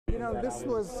this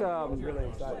was,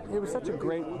 it was such a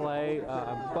great play,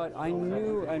 but I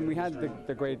knew, and we had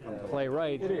the great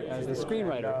playwright as the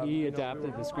screenwriter. He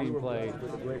adapted the screenplay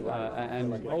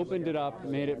and opened it up,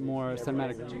 made it more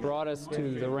cinematic, brought us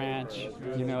to the ranch,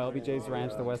 LBJ's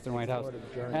ranch, the Western White House,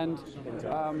 and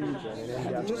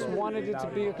just wanted it to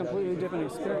be a completely different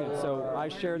experience. So I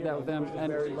shared that with them,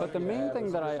 but the main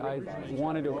thing that I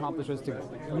wanted to accomplish was to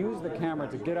use the camera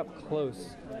to get up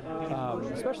close,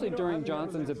 especially during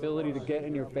Johnson's ability to get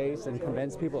in your face and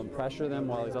convince people and pressure them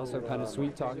while he's also kind of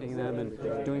sweet-talking them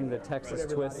and doing the Texas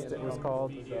twist, it was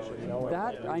called.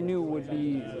 That I knew would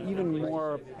be even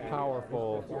more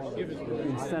powerful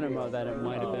in cinema than it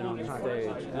might have been on the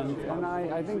stage. And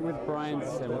I think with Brian's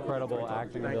incredible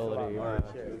acting ability,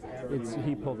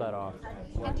 he pulled that off.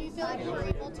 And do you feel like you were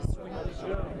able to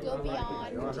sort of go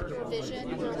beyond your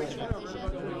vision, your original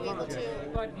vision? Were you able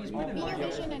to meet your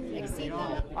vision and exceed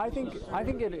that? I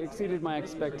think it exceeded my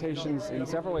expectations in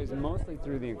several ways, mostly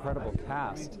through the incredible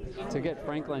cast. To get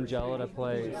Frank Langella to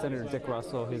play Senator Dick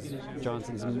Russell,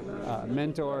 Johnson's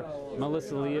mentor,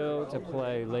 Melissa Leo to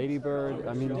play Lady Bird.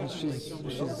 I mean, she's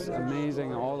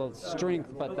amazing, all the strength,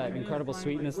 but that incredible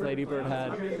sweetness Lady Bird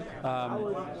had.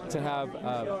 To have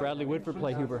Bradley Whitford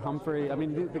play Hubert Humphrey. I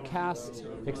mean, the cast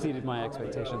exceeded my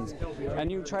expectations.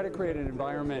 And you try to create an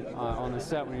environment on the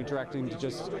set when you're directing to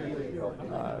just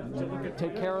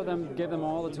take care of them, give them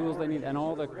all the tools they need, and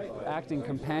all the acting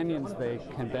companions they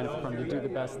can benefit from to do the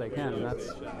best they can.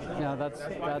 And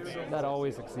that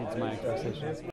always exceeds my expectations.